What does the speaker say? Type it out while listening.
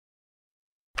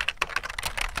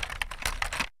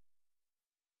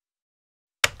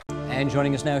And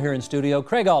joining us now here in studio,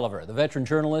 Craig Oliver, the veteran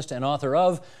journalist and author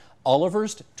of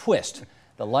Oliver's Twist,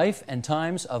 the life and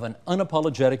times of an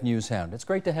unapologetic newshound. It's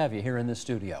great to have you here in this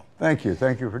studio. Thank you.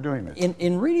 Thank you for doing this.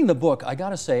 In reading the book, I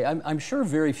gotta say, I'm sure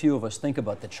very few of us think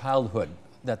about the childhood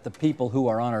that the people who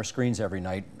are on our screens every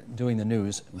night doing the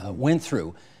news went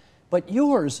through. But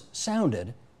yours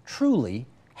sounded truly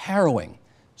harrowing.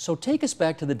 So take us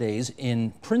back to the days in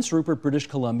Prince Rupert, British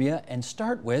Columbia, and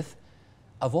start with,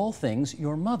 of all things,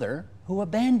 your mother who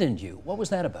abandoned you. What was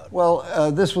that about?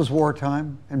 Well, this was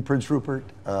wartime in Prince Rupert.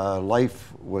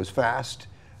 Life was fast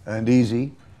and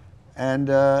easy and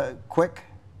quick.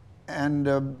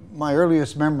 And my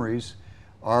earliest memories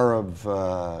are of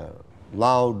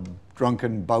loud,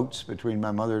 drunken bouts between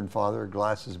my mother and father,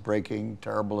 glasses breaking,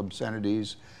 terrible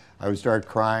obscenities. I would start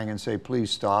crying and say, please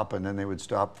stop, and then they would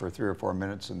stop for 3 or 4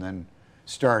 minutes and then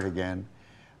start again.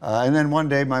 And then one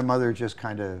day my mother just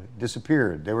kind of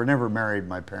disappeared. They were never married,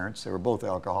 my parents. They were both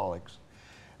alcoholics.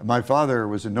 My father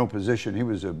was in no position. He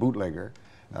was a bootlegger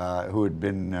who had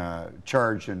been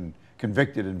charged and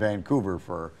convicted in Vancouver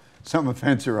for some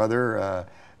offense or other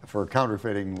for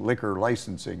counterfeiting liquor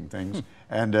licensing things.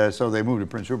 And so they moved to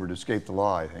Prince Rupert to escape the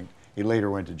law, I think. He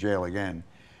later went to jail again.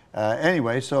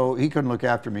 Anyway, so he couldn't look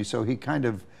after me, so he kind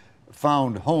of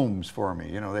found homes for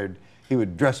me. You know, he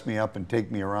would dress me up and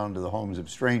take me around to the homes of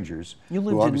strangers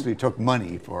who obviously took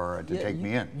money to take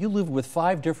me in. You lived with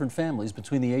 5 different families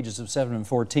between the ages of 7 and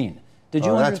 14.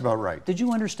 That's about right. Did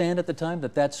you understand at the time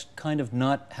that that's kind of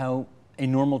not how a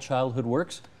normal childhood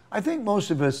works? I think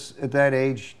most of us at that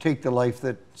age take the life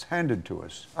that's handed to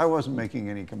us. I wasn't making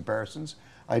any comparisons.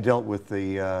 I dealt with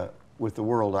the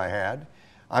world I had.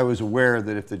 I was aware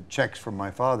that if the checks from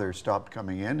my father stopped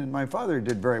coming in, and my father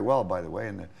did very well, by the way,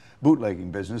 in the bootlegging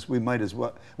business, we might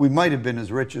have been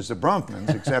as rich as the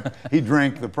Bronfmans, except he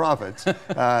drank the profits.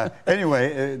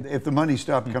 Anyway, if the money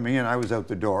stopped coming in, I was out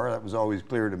the door. That was always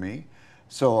clear to me.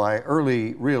 So I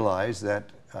early realized that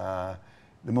the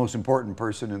most important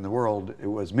person in the world, it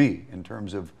was me, in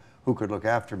terms of who could look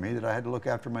after me, that I had to look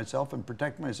after myself and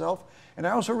protect myself. And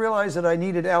I also realized that I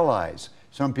needed allies.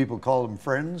 Some people call them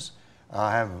friends.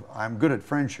 I'm good at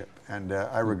friendship, and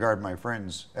I regard my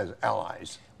friends as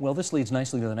allies. Well, this leads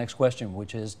nicely to the next question,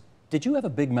 which is, did you have a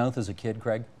big mouth as a kid,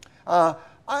 Craig?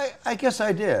 I guess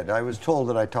I did. I was told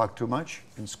that I talked too much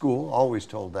in school, always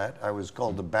told that. I was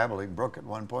called the babbling brook at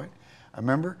one point, I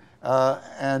remember.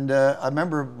 I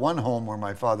remember one home where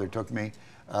my father took me,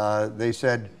 they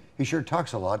said, he sure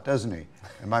talks a lot, doesn't he?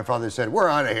 And my father said, we're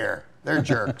out of here. They're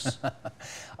jerks.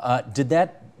 Did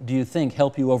that, do you think,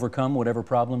 help you overcome whatever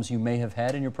problems you may have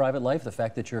had in your private life, the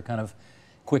fact that you're kind of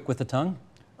quick with the tongue?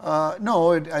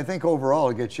 No, I think overall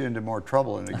it gets you into more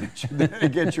trouble than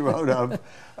it gets you out of.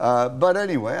 But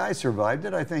anyway, I survived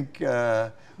it. I think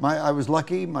I was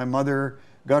lucky. My mother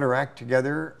got her act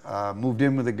together, moved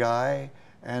in with a guy,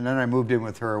 and then I moved in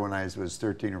with her when I was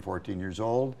 13 or 14 years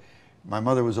old. My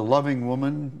mother was a loving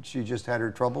woman. She just had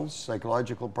her troubles,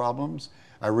 psychological problems.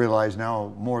 I realize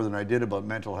now more than I did about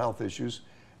mental health issues.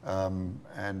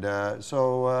 That's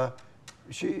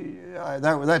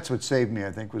what saved me,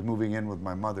 I think, was moving in with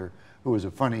my mother, who was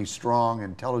a funny, strong,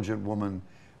 intelligent woman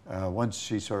once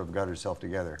she sort of got herself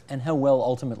together. And how well,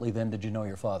 ultimately, then, did you know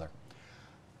your father?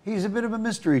 He's a bit of a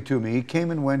mystery to me. He came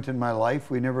and went in my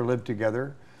life. We never lived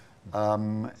together.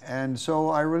 And so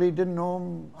I really didn't know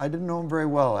him. I didn't know him very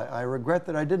well. I regret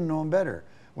that I didn't know him better.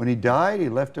 When he died, he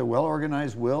left a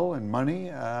well-organized will and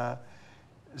money.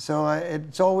 So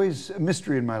it's always a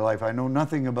mystery in my life. I know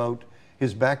nothing about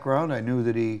his background. I knew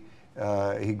that he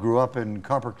grew up in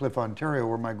Coppercliff, Ontario,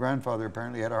 where my grandfather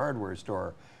apparently had a hardware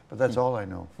store. But that's all I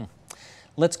know.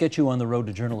 Let's get you on the road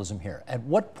to journalism here. At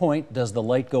what point does the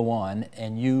light go on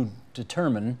and you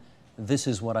determine, this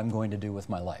is what I'm going to do with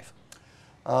my life?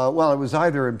 Well, it was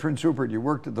either in Prince Rupert, you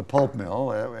worked at the pulp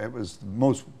mill.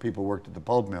 Most people worked at the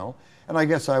pulp mill. And I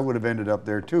guess I would have ended up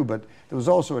there too, but there was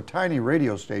also a tiny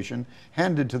radio station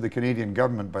handed to the Canadian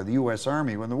government by the U.S.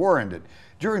 Army when the war ended.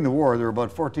 During the war, there were about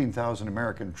 14,000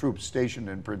 American troops stationed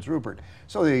in Prince Rupert.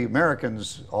 So the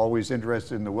Americans, always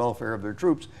interested in the welfare of their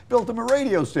troops, built them a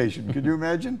radio station. Could you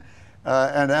imagine?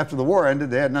 And after the war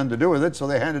ended, they had nothing to do with it, so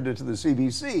they handed it to the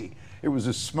CBC. It was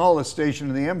the smallest station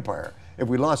in the empire. If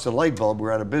we lost a light bulb,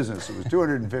 we're out of business. It was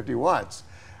 250 watts.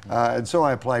 And so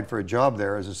I applied for a job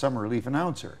there as a summer relief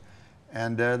announcer.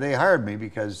 And they hired me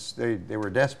because they were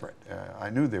desperate. I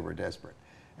knew they were desperate.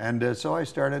 And so I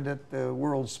started at the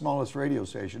world's smallest radio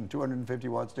station,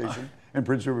 250-watt station in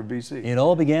Prince Rupert, BC. It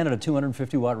all began at a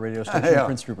 250-watt radio station in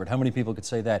Prince Rupert. How many people could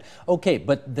say that? Okay,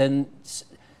 but then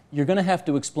you're going to have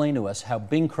to explain to us how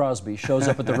Bing Crosby shows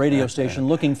up at the radio station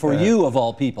looking for you, of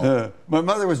all people. My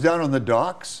mother was down on the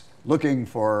docks, looking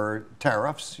for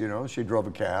tariffs. You know, she drove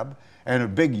a cab, and a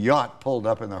big yacht pulled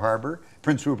up in the harbor.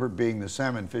 Prince Rupert being the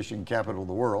salmon fishing capital of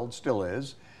the world, still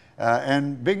is.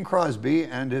 And Bing Crosby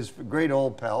and his great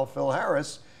old pal, Phil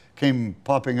Harris, came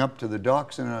popping up to the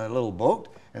docks in a little boat,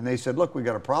 and they said, look, we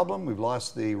got a problem. We've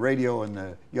lost the radio in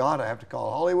the yacht. I have to call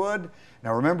Hollywood.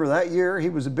 Now, remember that year, he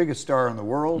was the biggest star in the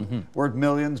world, worth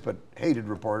millions, but hated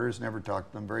reporters, never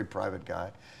talked to them, very private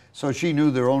guy. So she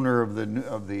knew the owner of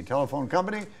the telephone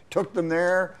company, took them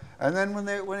there, and then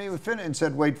when he was finished, and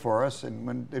said, wait for us, and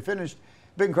when they finished,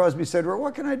 Bing Crosby said, well,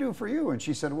 what can I do for you? And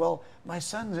she said, well, my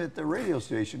son's at the radio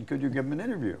station. Could you give him an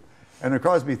interview? And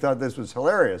Crosby thought this was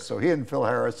hilarious. So he and Phil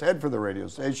Harris head for the radio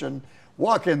station,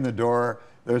 walk in the door.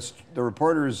 The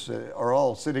reporters are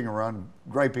all sitting around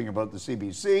griping about the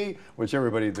CBC, which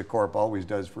everybody at the Corp always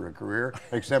does for a career,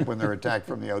 except when they're attacked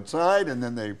from the outside, and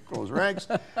then they close ranks.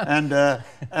 And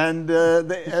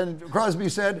Crosby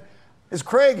said, is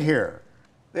Craig here?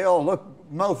 They all look,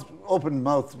 open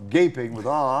mouth gaping with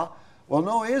awe. Well,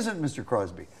 no, he isn't, Mr.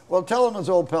 Crosby. Well, tell him his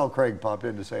old pal Craig popped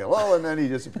in to say hello, and then he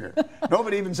disappeared.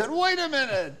 Nobody even said, wait a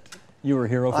minute. You were a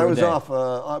hero for I a was day. off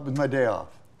with my day off.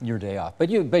 Your day off. But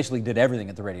you basically did everything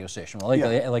at the radio station,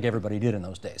 like everybody did in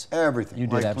those days. Everything. You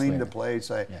did I absolutely cleaned the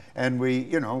place. And we,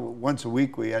 you know, once a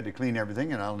week we had to clean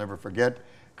everything, and I'll never forget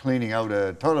cleaning out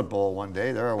a toilet bowl one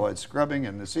day. There I was scrubbing,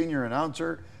 and the senior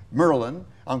announcer, Merlin,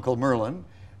 Uncle Merlin,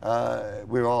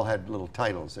 we all had little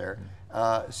titles there,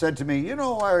 said to me, you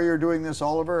know why you're doing this,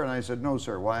 Oliver? And I said, no,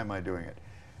 sir, why am I doing it?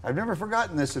 I've never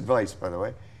forgotten this advice, by the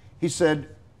way. He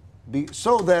said,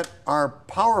 so that our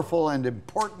powerful and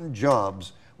important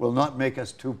jobs will not make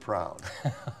us too proud.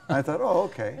 I thought, oh,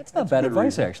 okay. That's not bad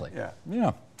advice, actually. Yeah.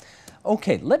 Yeah.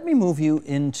 Okay, let me move you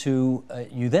into,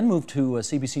 you then move to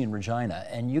CBC in Regina,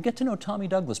 and you get to know Tommy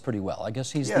Douglas pretty well. I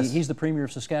guess he's the Premier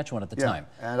of Saskatchewan at the time.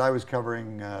 And I was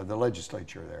covering the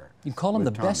legislature there. You call him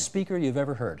the best speaker you've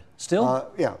ever heard.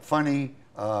 Still? Yeah, funny,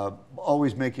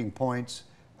 always making points.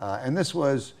 And this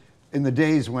was in the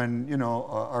days when, you know,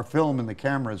 our film and the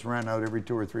cameras ran out every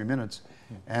 2 or 3 minutes.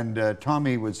 And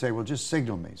Tommy would say, well, just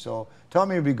signal me. So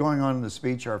Tommy would be going on in the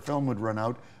speech, our film would run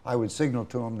out. I would signal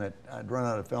to him that I'd run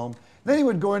out of film. Then he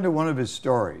would go into one of his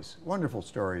stories, wonderful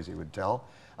stories he would tell,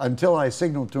 until I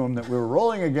signaled to him that we were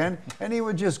rolling again, and he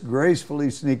would just gracefully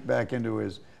sneak back into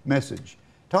his message.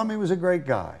 Tommy was a great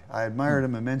guy. I admired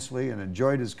him immensely and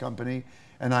enjoyed his company.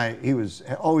 And he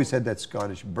always had that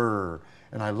Scottish burr.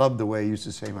 And I loved the way he used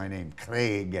to say my name,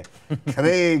 Craig.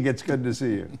 Craig, it's good to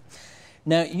see you.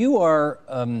 Now, you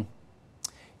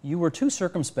were too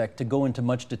circumspect to go into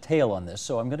much detail on this,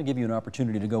 so I'm going to give you an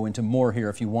opportunity to go into more here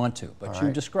if you want to. But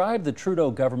you described the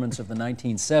Trudeau governments of the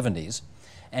 1970s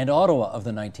and Ottawa of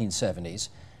the 1970s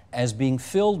as being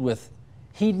filled with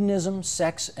hedonism,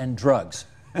 sex, and drugs.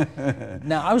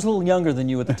 Now, I was a little younger than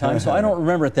you at the time, so I don't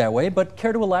remember it that way, but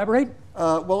care to elaborate?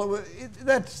 Well,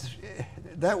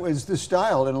 that was the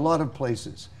style in a lot of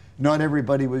places. Not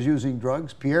everybody was using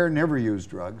drugs. Pierre never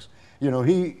used drugs. You know,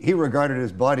 he regarded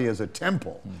his body as a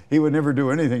temple. He would never do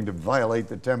anything to violate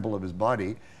the temple of his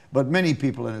body. But many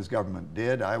people in his government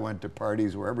did. I went to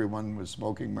parties where everyone was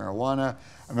smoking marijuana.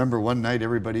 I remember one night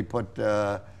everybody put tea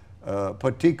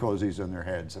cozies on their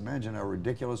heads. Imagine how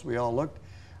ridiculous we all looked.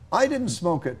 I didn't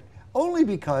smoke it only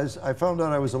because I found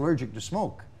out I was allergic to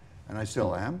smoke, and I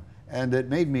still am. And it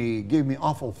gave me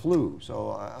awful flu.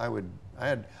 So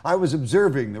I was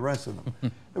observing the rest of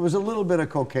them. There was a little bit of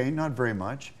cocaine, not very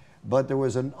much, but there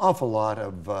was an awful lot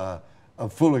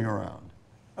of fooling around,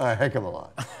 a heck of a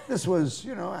lot. This was,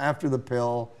 you know, after the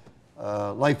pill,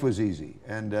 life was easy,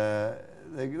 and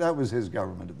that was his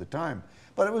government at the time.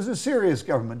 But it was a serious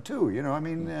government too, you know. I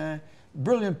mean,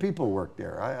 brilliant people worked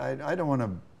there. I don't want to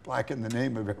blacken the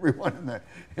name of everyone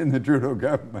in the Trudeau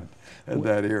government at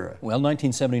that era. Well,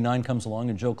 1979 comes along,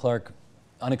 and Joe Clark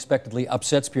unexpectedly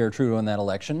upsets Pierre Trudeau in that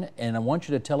election. And I want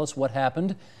you to tell us what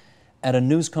happened at a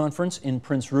news conference in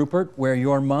Prince Rupert where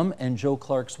your mom and Joe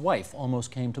Clark's wife almost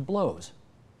came to blows.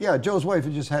 Yeah, Joe's wife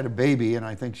had just had a baby, and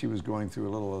I think she was going through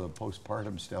a little of the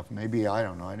postpartum stuff. Maybe, I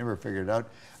don't know, I never figured it out.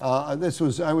 I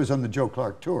was on the Joe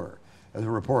Clark tour as a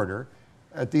reporter.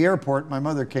 At the airport, my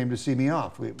mother came to see me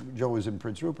off. Joe was in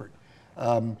Prince Rupert.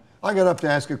 I got up to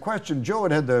ask a question. Joe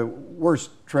had the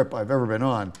worst trip I've ever been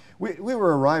on. We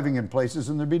were arriving in places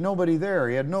and there'd be nobody there.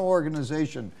 He had no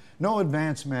organization, no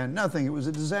advance man, nothing. It was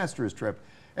a disastrous trip.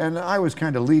 And I was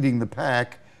kind of leading the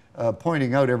pack,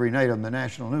 pointing out every night on the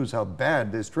national news how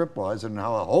bad this trip was and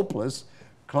how hopeless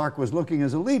Clark was looking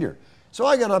as a leader. So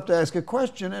I got up to ask a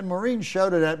question, and Maureen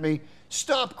shouted at me,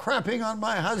 "Stop crapping on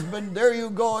my husband, there you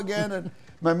go again." And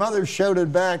my mother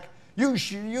shouted back,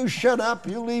 you shut up,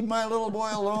 you leave my little boy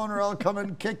alone or I'll come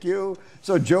and kick you.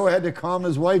 So Joe had to calm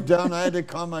his wife down, I had to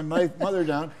calm my mother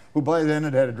down, who by then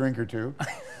had had a drink or two.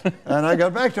 And I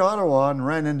got back to Ottawa and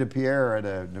ran into Pierre at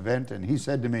an event, and he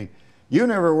said to me, "You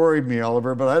never worried me,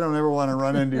 Oliver, but I don't ever want to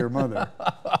run into your mother."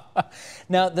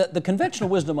 Now, the conventional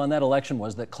wisdom on that election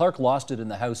was that Clark lost it in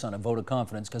the House on a vote of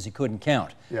confidence because he couldn't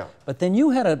count. Yeah. But then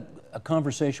you had a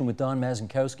conversation with Don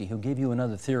Mazinkowski, who gave you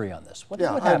another theory on this. What I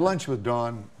happened? had lunch with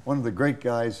Don, one of the great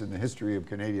guys in the history of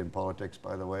Canadian politics,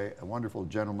 by the way, a wonderful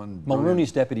gentleman.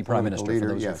 Mulroney's deputy prime minister, leader,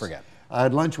 for those yes. who forget. I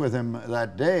had lunch with him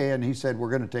that day, and he said, we're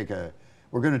going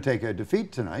to take a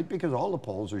defeat tonight because all the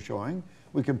polls are showing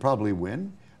we can probably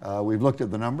win. We've looked at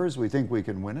the numbers. We think we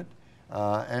can win it.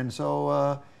 And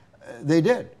so they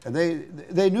did.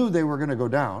 They knew they were going to go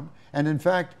down. And in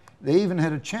fact, they even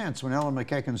had a chance when Ellen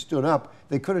McEachen stood up.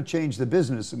 They could have changed the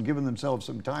business and given themselves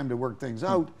some time to work things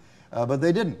out, but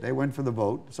they didn't. They went for the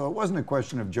vote. So it wasn't a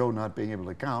question of Joe not being able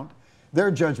to count. Their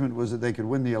judgment was that they could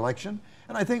win the election.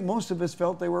 And I think most of us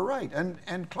felt they were right.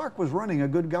 And Clark was running a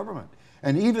good government.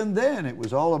 And even then, it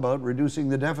was all about reducing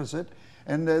the deficit.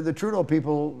 And the Trudeau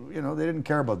people, you know, they didn't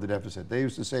care about the deficit. They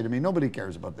used to say to me, nobody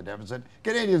cares about the deficit.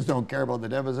 Canadians don't care about the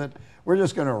deficit. We're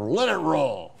just going to let it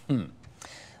roll.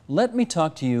 Let me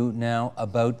talk to you now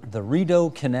about the Rideau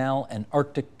Canal and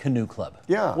Arctic Canoe Club.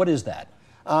 Yeah. What is that?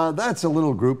 That's a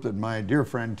little group that my dear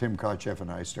friend Tim Kotcheff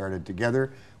and I started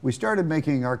together. We started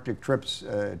making Arctic trips,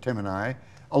 Tim and I,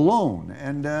 alone,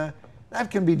 and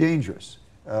that can be dangerous.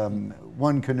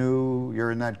 One canoe,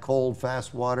 you're in that cold,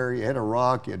 fast water, you hit a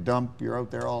rock, you dump, you're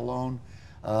out there all alone.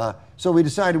 So we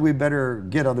decided we better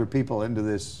get other people into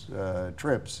this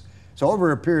trips. So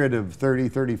over a period of 30,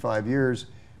 35 years,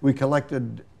 we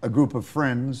collected a group of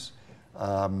friends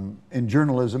in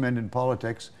journalism and in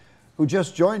politics who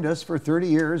just joined us for 30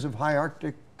 years of high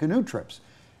Arctic canoe trips.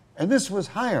 And this was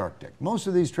high Arctic. Most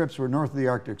of these trips were north of the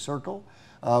Arctic Circle.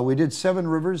 We did 7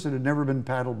 rivers that had never been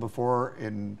paddled before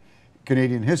in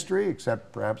Canadian history,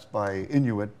 except perhaps by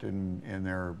Inuit in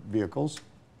their vehicles.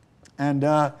 And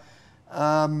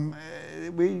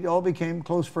we all became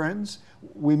close friends.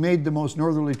 We made the most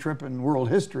northerly trip in world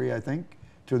history, I think,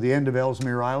 to the end of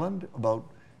Ellesmere Island, about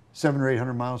 700 or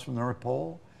 800 miles from the North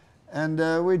Pole.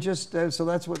 And we just, so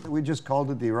that's what, we just called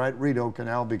it the Rideau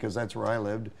Canal because that's where I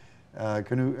lived,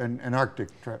 an Arctic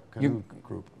canoe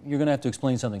group. You're going to have to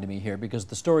explain something to me here because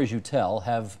the stories you tell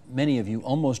have many of you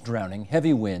almost drowning,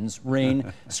 heavy winds,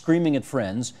 rain, screaming at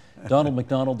friends, Donald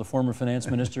MacDonald, the former finance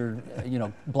minister, you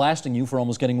know, blasting you for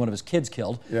almost getting one of his kids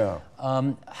killed. Yeah.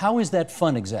 How is that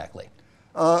fun exactly?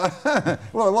 Well,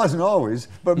 it wasn't always,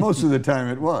 but most of the time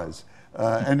it was.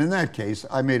 And in that case,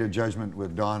 I made a judgment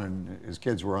with Don, and his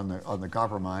kids were on the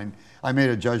copper mine. I made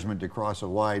a judgment to cross a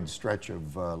wide stretch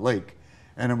of lake,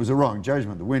 and it was a wrong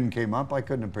judgment. The wind came up. I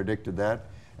couldn't have predicted that,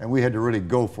 and we had to really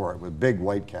go for it with big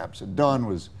white caps. And Don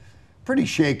was pretty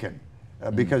shaken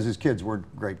because his kids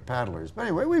weren't great paddlers. But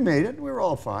anyway, we made it. We were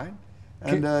all fine.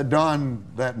 And Don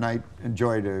that night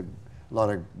enjoyed a lot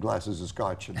of glasses of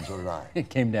scotch, and so did I. It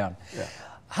came down. Yeah.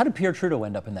 How did Pierre Trudeau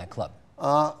end up in that club?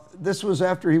 This was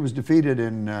after he was defeated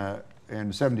in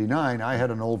 '79. I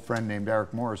had an old friend named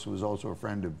Eric Morris, who was also a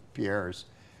friend of Pierre's,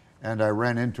 and I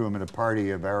ran into him at a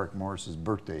party of Eric Morris's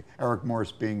birthday. Eric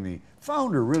Morris being the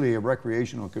founder, really, of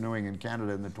recreational canoeing in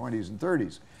Canada in the 20s and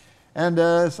 30s.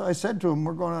 And so I said to him,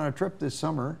 we're going on a trip this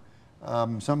summer.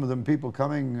 Some of them people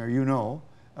coming, you know,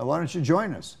 why don't you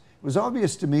join us? It was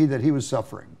obvious to me that he was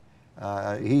suffering.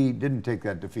 He didn't take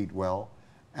that defeat well.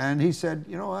 And he said,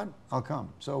 you know what, I'll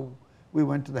come. So we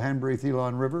went to the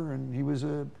Hanbury-Thelon River, and he was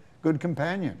a good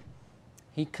companion.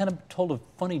 He kind of told a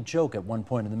funny joke at one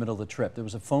point in the middle of the trip. There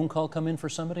was a phone call come in for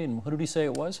somebody, and who did he say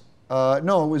it was?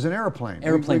 No, it was an airplane.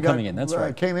 Airplane coming in, that's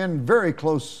right. Came in very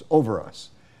close over us.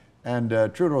 And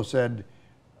Trudeau said,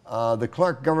 the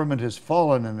Clark government has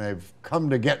fallen, and they've come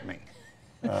to get me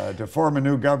to form a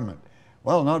new government.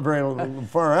 Well, not very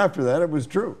far after that, it was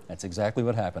true. That's exactly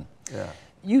what happened. Yeah.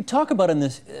 You talk about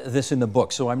this in the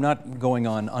book, so I'm not going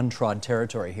on untrod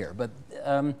territory here, but...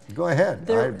 Go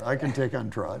ahead. I can take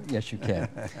untrod. Yes, you can.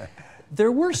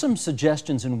 There were some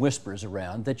suggestions and whispers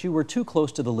around that you were too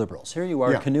close to the Liberals. Here you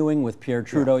are canoeing with Pierre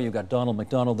Trudeau. You've got Donald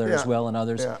MacDonald there as well and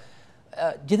others.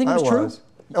 Yeah. Do you think it was true?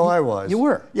 Oh, I was. You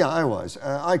were? Yeah, I was.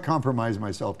 I compromised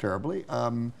myself terribly.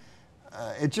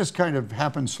 It just kind of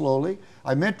happened slowly.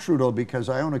 I met Trudeau because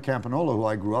Iona Campanola, who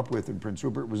I grew up with in Prince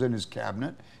Rupert, was in his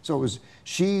cabinet. So it was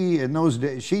she, in those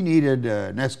days, she needed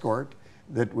an escort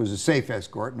that was a safe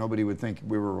escort. Nobody would think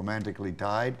we were romantically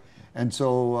tied. And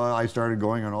so I started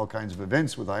going on all kinds of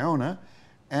events with Iona.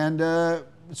 And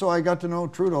so I got to know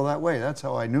Trudeau that way. That's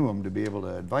how I knew him, to be able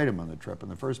to invite him on the trip in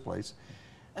the first place.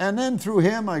 And then through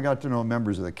him, I got to know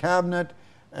members of the cabinet,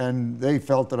 and they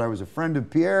felt that I was a friend of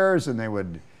Pierre's, and they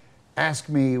would ask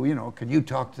me, you know, can you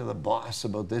talk to the boss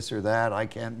about this or that? I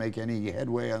can't make any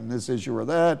headway on this issue or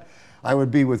that. I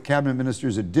would be with cabinet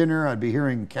ministers at dinner. I'd be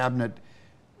hearing cabinet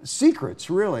secrets,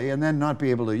 really, and then not be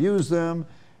able to use them.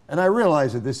 And I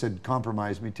realized that this had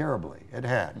compromised me terribly. It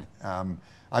had.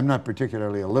 I'm not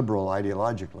particularly a liberal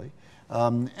ideologically.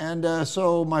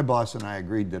 So my boss and I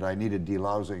agreed that I needed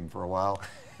delousing for a while.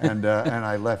 And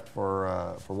I left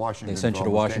for Washington. They sent you to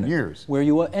almost Washington, 10 years. where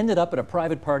you ended up at a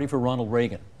private party for Ronald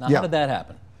Reagan. Now, Yeah. how did that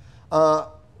happen?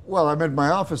 Well, I'm at my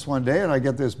office one day, and I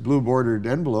get this blue bordered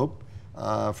envelope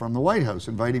from the White House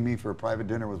inviting me for a private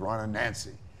dinner with Ron and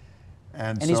Nancy.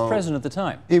 And he's president at the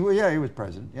time. He was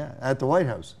president, yeah, at the White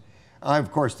House. I,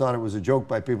 of course, thought it was a joke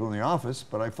by people in the office,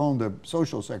 but I phoned the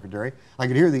social secretary. I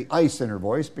could hear the ice in her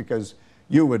voice, because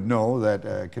you would know that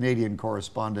a Canadian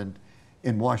correspondent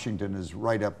in Washington is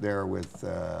right up there with,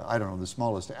 I don't know, the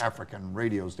smallest African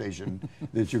radio station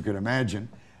that you could imagine.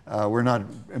 We're not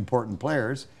important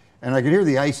players. And I could hear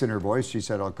the ice in her voice. She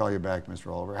said, I'll call you back,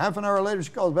 Mr. Oliver. Half an hour later,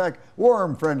 she calls back,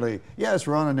 warm, friendly. Yes,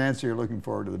 Ron and Nancy are looking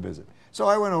forward to the visit. So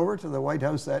I went over to the White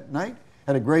House that night,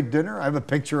 had a great dinner. I have a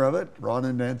picture of it, Ron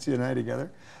and Nancy and I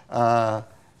together.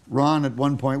 Ron at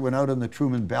one point went out on the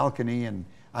Truman balcony, and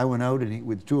I went out, and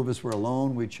with two of us were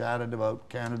alone. We chatted about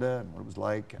Canada and what it was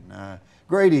like, and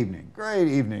great evening, great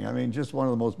evening. I mean, just one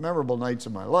of the most memorable nights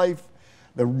of my life.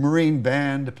 The Marine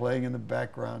band playing in the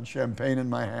background, champagne in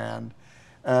my hand.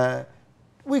 A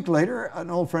week later, an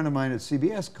old friend of mine at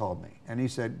CBS called me, and he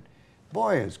said,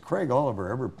 boy, has Craig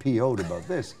Oliver ever PO'd about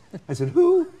this? I said,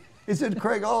 who? He said,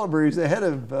 Craig Oliver, he's the head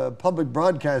of public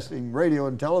broadcasting, radio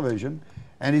and television,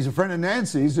 and he's a friend of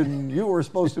Nancy's, and you were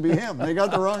supposed to be him. They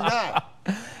got the wrong guy.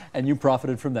 And you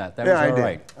profited from that. That was all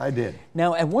right. I did.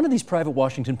 Now, at one of these private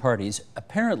Washington parties,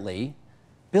 apparently,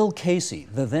 Bill Casey,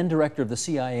 the then director of the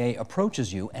CIA,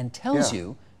 approaches you and tells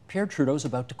you Pierre Trudeau's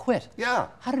about to quit. Yeah.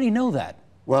 How did he know that?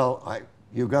 Well,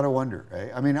 you've got to wonder. Eh?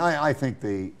 I mean, I think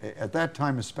at that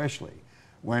time especially,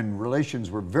 when relations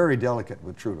were very delicate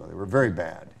with Trudeau, they were very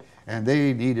bad, and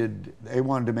they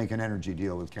wanted to make an energy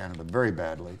deal with Canada very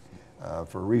badly,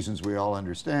 for reasons we all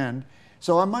understand.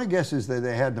 So my guess is that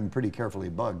they had them pretty carefully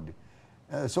bugged.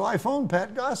 So I phoned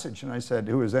Pat Gossage, and I said,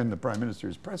 who was then the Prime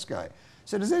Minister's press guy, I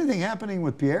said, is anything happening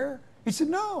with Pierre? He said,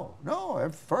 no,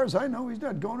 as far as I know, he's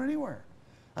not going anywhere.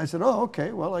 I said, oh,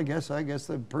 okay, well, I guess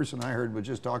the person I heard was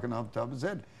just talking off the top of his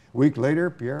head. A week later,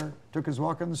 Pierre took his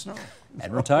walk in the snow.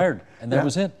 And retired, and that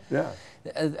was it. Yeah.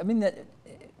 I mean,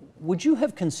 would you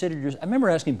have considered I remember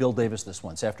asking Bill Davis this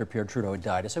once after Pierre Trudeau had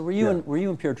died. I said, were you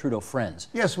and Pierre Trudeau friends?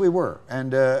 Yes, we were.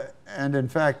 And in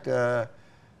fact, I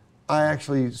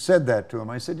actually said that to him.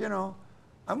 I said, you know,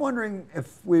 I'm wondering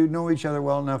if we know each other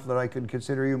well enough that I could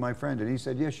consider you my friend. And he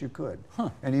said, yes, you could. Huh.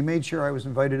 And he made sure I was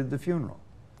invited to the funeral.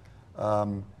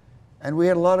 And we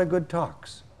had a lot of good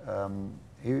talks. I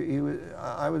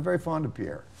was very fond of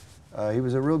Pierre. He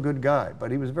was a real good guy, but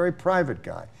he was a very private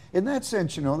guy. In that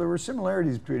sense, you know, there were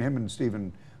similarities between him and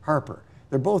Stephen Harper.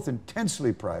 They're both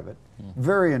intensely private,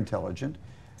 very intelligent,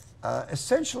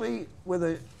 essentially with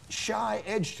a shy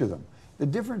edge to them. The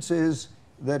difference is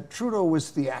that Trudeau was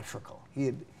theatrical.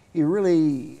 He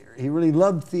really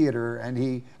loved theater,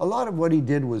 and a lot of what he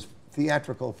did was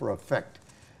theatrical for effect.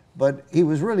 But he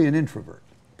was really an introvert,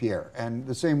 Pierre, and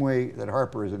the same way that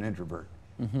Harper is an introvert.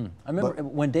 Mm-hmm. I remember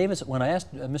when I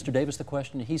asked Mr. Davis the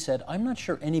question, he said, I'm not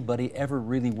sure anybody ever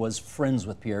really was friends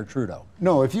with Pierre Trudeau.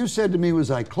 No, if you said to me,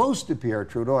 was I close to Pierre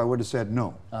Trudeau, I would have said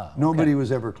no. Okay. Nobody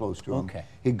was ever close to him. Okay.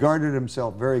 He guarded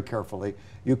himself very carefully.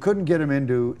 You couldn't get him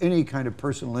into any kind of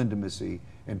personal intimacy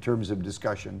in terms of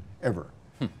discussion, ever.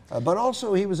 But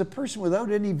also, he was a person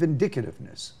without any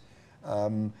vindictiveness.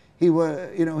 He was,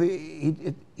 you know,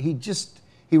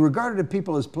 he regarded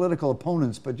people as political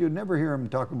opponents, but you'd never hear him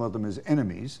talk about them as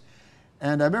enemies.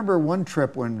 And I remember one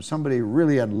trip when somebody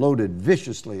really unloaded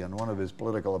viciously on one of his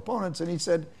political opponents, and he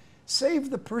said, save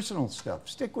the personal stuff,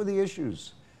 stick with the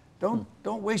issues. Don't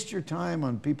waste your time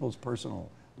on people's personal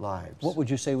lives. What would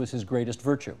you say was his greatest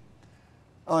virtue?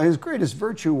 His greatest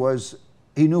virtue was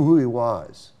he knew who he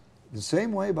was. The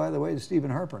same way, by the way, that Stephen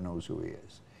Harper knows who he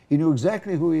is. He knew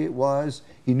exactly who he was.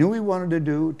 He knew what he wanted to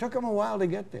do. It took him a while to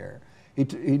get there. He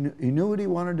knew what he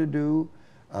wanted to do.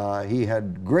 He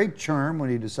had great charm when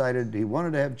he decided he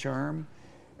wanted to have charm.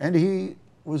 And he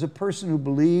was a person who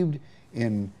believed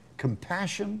in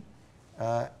compassion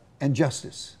and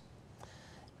justice.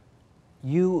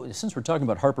 Since we're talking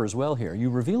about Harper as well here, you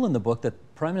reveal in the book that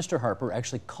Prime Minister Harper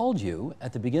actually called you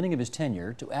at the beginning of his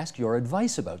tenure to ask your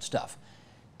advice about stuff.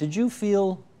 Did you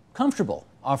feel comfortable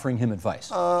offering him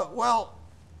advice? Well,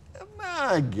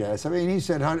 I guess. I mean, he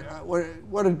said,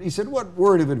 he said, what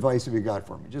word of advice have you got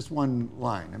for me? Just one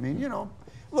line. I mean, you know,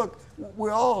 look, we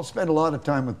all spend a lot of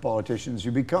time with politicians.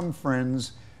 You become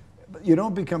friends. You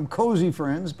don't become cozy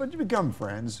friends, but you become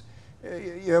friends.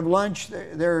 You have lunch.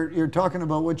 You're talking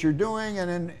about what you're doing,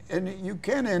 and you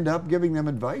can end up giving them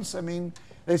advice. I mean,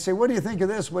 they say, "What do you think of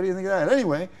this? What do you think of that?"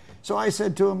 Anyway, so I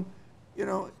said to him, you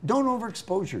know, don't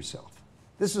overexpose yourself.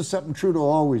 This is something Trudeau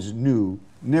always knew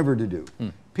never to do.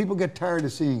 People get tired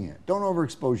of seeing it. Don't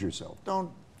overexpose yourself.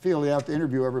 Don't feel you have to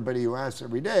interview everybody you ask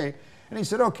every day. And he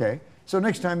said, okay. So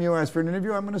next time you ask for an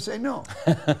interview, I'm going to say no.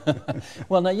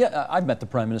 Well, now, yeah, I've met the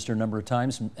Prime Minister a number of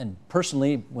times, and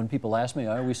personally, when people ask me,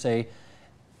 I always say,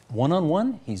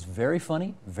 one-on-one, he's very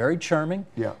funny, very charming,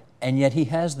 yeah. And yet he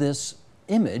has this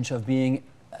image of being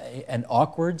an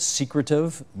awkward,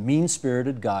 secretive,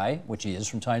 mean-spirited guy, which he is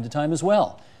from time to time as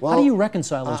well. How do you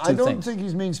reconcile those two things? I don't think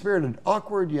he's mean-spirited.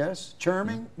 Awkward, yes.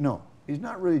 Charming, no. He's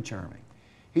not really charming.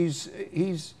 He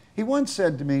once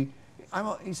said to me,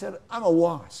 he said, I'm a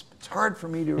wasp. It's hard for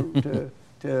me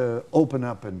to open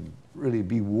up and really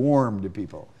be warm to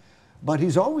people. But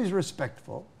he's always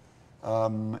respectful,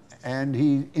 and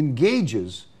he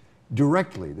engages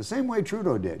directly, the same way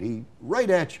Trudeau did. He right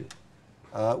at you,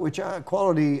 which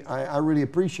quality I really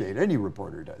appreciate. Any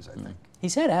reporter does, I think.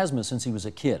 He's had asthma since he was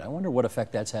a kid. I wonder what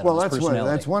effect that's had on his personality. Well,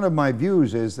 that's one of my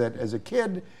views, is that as a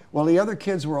kid, while the other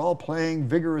kids were all playing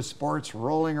vigorous sports,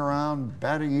 rolling around,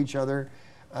 batting each other,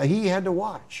 he had to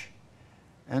watch.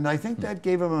 And I think that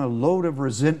gave him a load of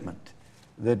resentment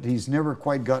that he's never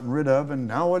quite gotten rid of. And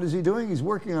now what is he doing? He's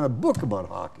working on a book about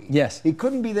hockey. Yes. He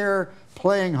couldn't be there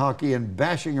playing hockey and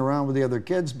bashing around with the other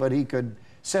kids, but he could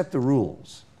set the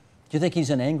rules. Do you think he's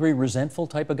an angry, resentful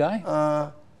type of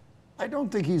guy? I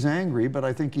don't think he's angry, but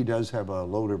I think he does have a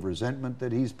load of resentment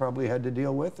that he's probably had to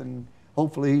deal with, and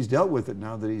hopefully he's dealt with it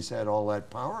now that he's had all that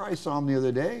power. I saw him the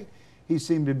other day. He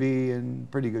seemed to be in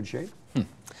pretty good shape.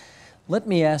 Let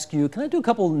me ask you, can I do a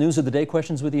couple news of the day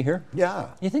questions with you here? Yeah.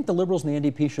 You think the Liberals and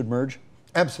the NDP should merge?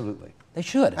 Absolutely. They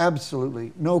should?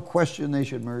 Absolutely. No question they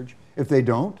should merge. If they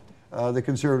don't, the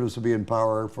Conservatives will be in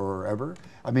power forever.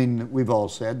 I mean, we've all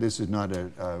said, this is not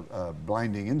a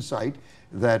blinding insight,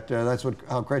 that that's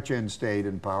how Chrétien stayed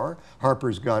in power.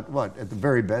 Harper's got, what, at the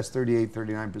very best, 38,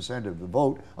 39% of the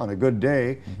vote on a good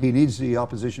day. He needs the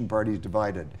opposition parties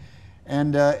divided.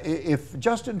 And if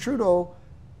Justin Trudeau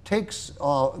takes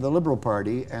the Liberal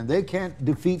Party and they can't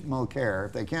defeat Mulcair,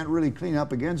 if they can't really clean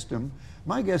up against him,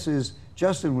 my guess is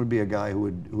Justin would be a guy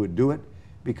who would do it,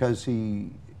 because he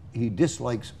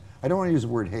dislikes, I don't want to use the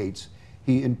word hates,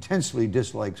 he intensely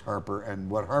dislikes Harper and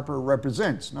what Harper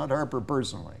represents, not Harper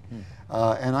personally.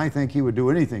 And I think he would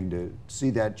do anything to see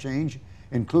that change,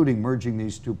 including merging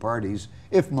these two parties,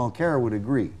 if Mulcair would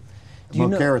agree.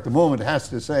 Mulcair at the moment has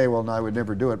to say, well, no, I would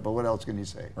never do it, but what else can he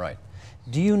say? Right.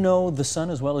 Do you know the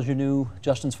son as well as you knew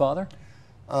Justin's father?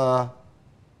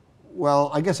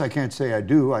 Well, I guess I can't say I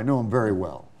do. I know him very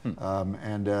well.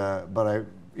 But I've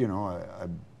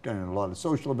done a lot of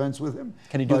social events with him.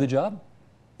 Can he do the job?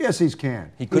 Yes, he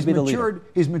can. He could be the leader.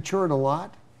 He's matured a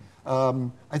lot.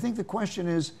 I think the question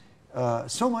is,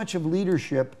 so much of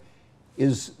leadership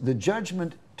is the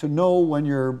judgment to know when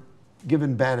you're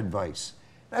given bad advice.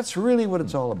 That's really what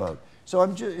it's all about. So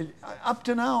up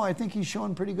to now, I think he's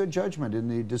shown pretty good judgment in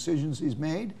the decisions he's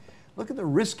made. Look at the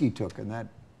risk he took in that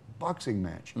boxing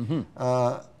match.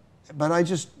 But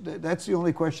that's the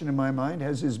only question in my mind.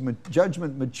 Has his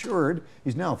judgment matured?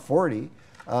 He's now 40,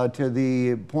 to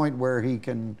the point where he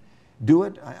can do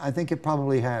it? I think it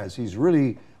probably has. He's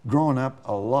really grown up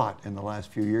a lot in the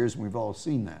last few years, and we've all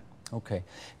seen that. Okay.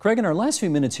 Craig, in our last few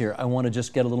minutes here, I want to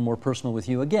just get a little more personal with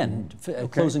you. Again,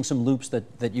 closing some loops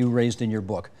that you raised in your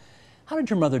book. How did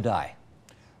your mother die?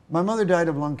 My mother died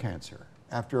of lung cancer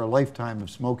after a lifetime of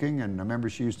smoking, and I remember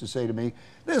she used to say to me,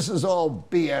 this is all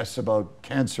BS about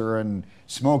cancer and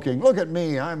smoking. Look at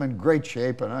me, I'm in great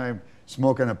shape and I'm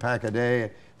smoking a pack a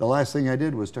day. The last thing I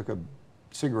did was took a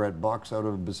cigarette box out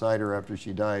of beside her after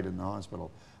she died in the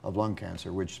hospital of lung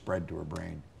cancer, which spread to her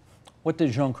brain. What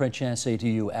did Jean Chrétien say to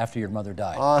you after your mother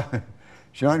died?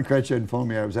 Jean Chrétien phoned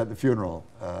me. I was at the funeral,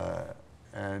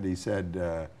 and he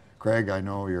said, Craig, I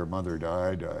know your mother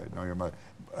died. I know your mother.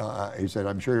 He said,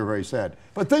 I'm sure you're very sad.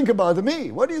 But think about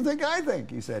me. What do you think I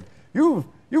think? He said, you've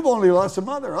only lost a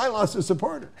mother. I lost a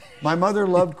supporter. My mother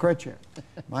loved Chrétien.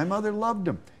 My mother loved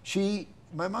him.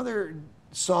 My mother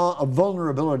saw a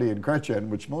vulnerability in Chrétien,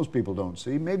 which most people don't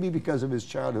see, maybe because of his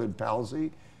childhood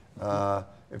palsy,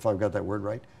 if I've got that word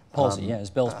right. Palsy, yeah, it's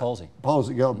Bell's palsy.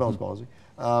 Palsy, yeah, Bell's palsy.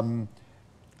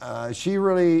 She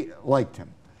really liked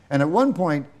him. And at one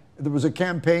point, there was a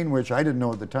campaign which I didn't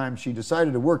know at the time. She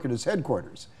decided to work at his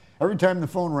headquarters. Every time the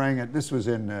phone rang, this was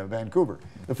in Vancouver,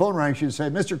 the phone rang, she'd say,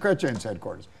 Mr. Chrétien's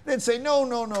headquarters. They'd say, no,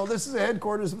 no, no, this is the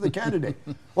headquarters of the candidate.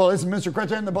 Well, isn't Mr.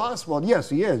 Chrétien the boss? Well,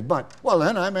 yes, he is, but, well,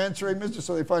 then I'm answering Mr.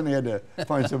 So they finally had to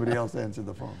find somebody else to answer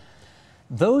the phone.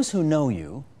 Those who know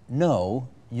you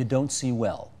don't see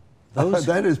well.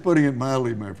 That is putting it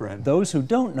mildly, my friend. Those who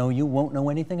don't know you won't know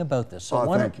anything about this. So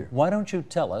why don't you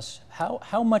tell us,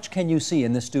 how much can you see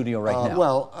in this studio right now?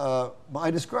 Well,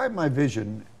 I describe my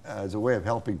vision as a way of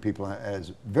helping people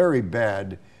as very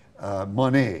bad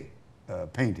Monet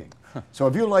painting. So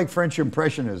if you like French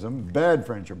Impressionism, bad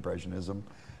French Impressionism,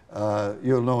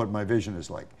 you'll know what my vision is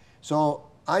like. So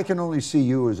I can only see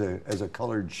you as a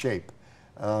colored shape.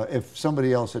 If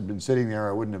somebody else had been sitting there,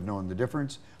 I wouldn't have known the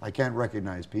difference. I can't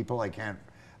recognize people. I can't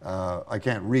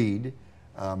read.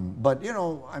 But you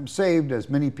know, I'm saved, as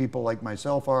many people like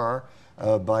myself are,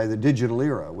 by the digital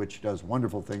era, which does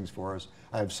wonderful things for us.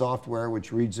 I have software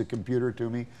which reads the computer to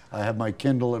me. I have my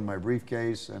Kindle in my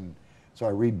briefcase, and so I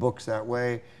read books that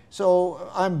way. So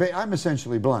I'm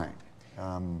essentially blind.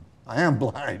 I am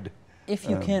blind. If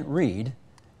you can't read,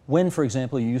 when, for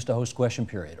example, you used to host Question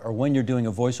Period, or when you're doing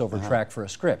a voiceover track for a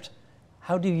script,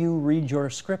 how do you read your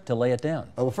script to lay it down?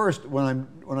 Well, first, when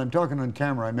I'm talking on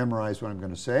camera, I memorize what I'm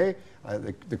going to say.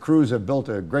 The crews have built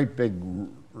a great big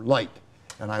light,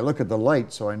 and I look at the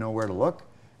light so I know where to look,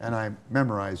 and I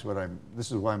memorize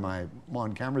this is why my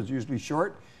on-camera is usually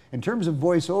short. In terms of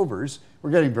voiceovers,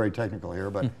 we're getting very technical here,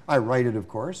 but I write it, of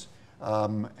course,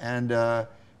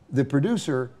 the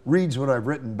producer reads what I've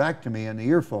written back to me in the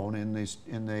earphone in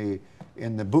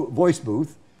the voice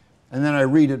booth, and then I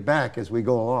read it back as we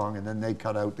go along, and then they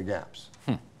cut out the gaps.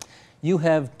 You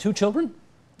have 2 children?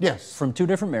 Yes. From 2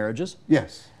 different marriages?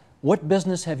 Yes. What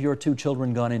business have your 2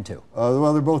 children gone into?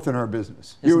 Well, they're both in our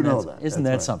business. You know that. Isn't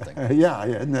that something? Yeah,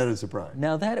 isn't that a surprise?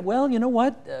 Now well, you know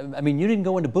what? I mean, you didn't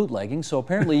go into bootlegging, so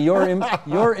apparently your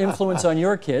influence on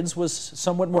your kids was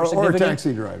somewhat more significant. Or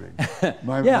taxi driving.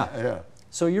 Yeah.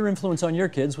 So your influence on your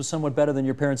kids was somewhat better than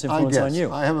your parents' influence on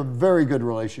you. I have a very good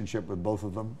relationship with both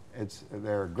of them.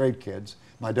 They're great kids.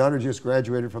 My daughter just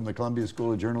graduated from the Columbia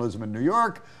School of Journalism in New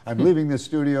York. I'm leaving this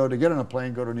studio to get on a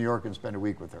plane, go to New York, and spend a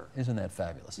week with her. Isn't that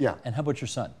fabulous? Yeah. And how about your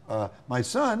son? My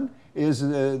son is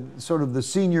sort of the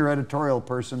senior editorial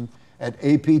person at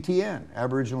APTN,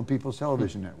 Aboriginal People's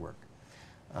Television Network.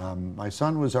 My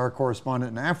son was our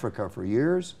correspondent in Africa for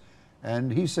years,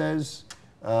 and he says,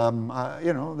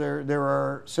 you know, there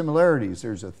are similarities.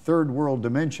 There's a third world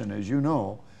dimension, as you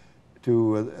know,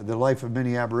 to the life of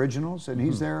many Aboriginals, and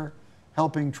he's there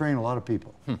helping train a lot of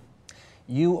people.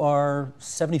 You are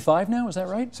 75 now, is that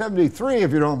right? 73,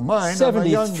 if you don't mind. 73. I'm a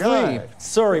young guy.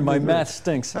 Sorry, my math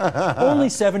stinks. Only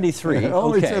 73.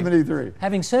 Only okay. 73.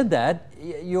 Having said that,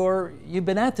 you've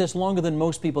been at this longer than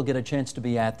most people get a chance to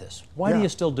be at this. Why do you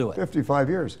still do it? 55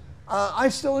 years. I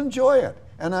still enjoy it.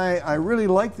 And I really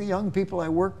like the young people I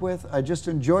work with. I just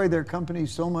enjoy their company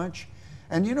so much.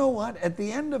 And you know what? At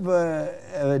the end of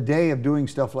a day of doing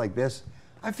stuff like this,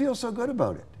 I feel so good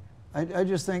about it. I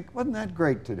just think, wasn't that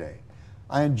great today?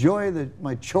 I enjoy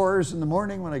my chores in the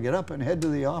morning when I get up and head to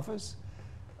the office.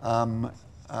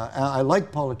 I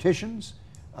like politicians.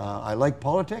 I like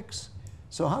politics.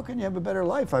 So how can you have a better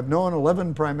life? I've known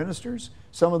 11 prime ministers,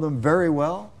 some of them very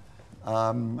well.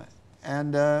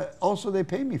 And also they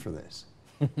pay me for this,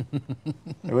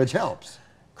 which helps.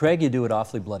 Craig, you do it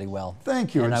awfully bloody well.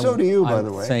 Thank you, and so do you, by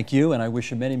the way. Thank you, and I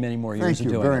wish you many, many more years of doing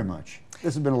it. Thank you very much.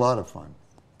 This has been a lot of fun.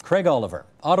 Craig Oliver,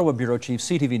 Ottawa Bureau Chief,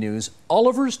 CTV News.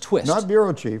 Oliver's Twist. Not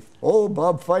Bureau Chief. Oh,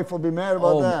 Bob Fife will be mad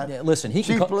about that. Yeah, listen, he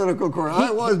Chief can political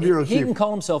correspondent. I was Bureau Chief. He can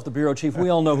call himself the Bureau Chief. We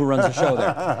all know who runs the show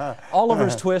there.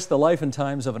 Oliver's Twist, the life and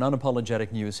times of an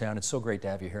unapologetic news hound. It's so great to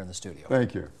have you here in the studio.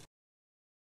 Thank you.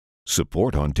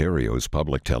 Support Ontario's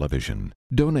public television.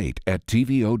 Donate at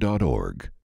tvo.org.